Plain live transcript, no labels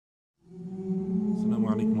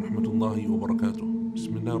عليكم ورحمة الله وبركاته.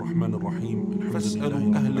 بسم الله الرحمن الرحيم.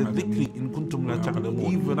 فاسألوا أهل الذكر إن كنتم لا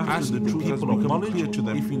تعلمون. Even after the truth has become clear to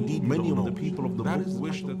them, if indeed many of the people of the book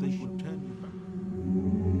wish that they would turn back.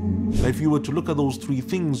 If you were to look at those three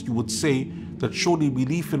things, you would say that surely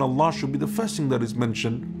belief in Allah should be the first thing that is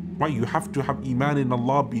mentioned. Right? You have to have Iman in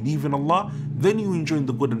Allah, believe in Allah, then you enjoin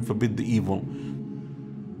the good and forbid the evil.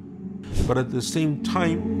 But at the same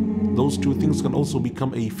time, those two things can also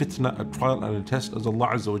become a fitna, a trial and a test, as Allah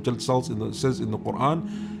Azza wa Jal says in the Qur'an,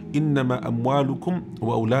 إِنَّمَا أَمْوَالُكُمْ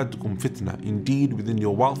وَأَوْلَادُكُمْ fitna. Indeed, within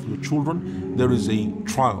your wealth, your children, there is a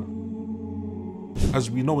trial.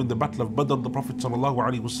 As we know, in the Battle of Badr, the Prophet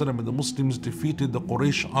ﷺ and the Muslims defeated the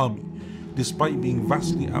Quraysh army, despite being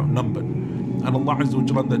vastly outnumbered. And Allah Azza wa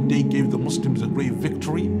Jal on that day gave the Muslims a great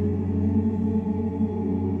victory.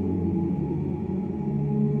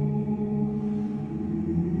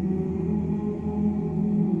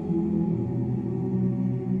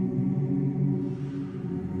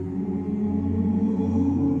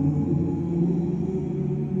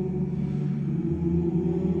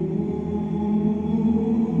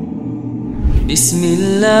 بسم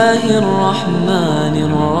الله الرحمن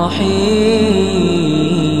الرحيم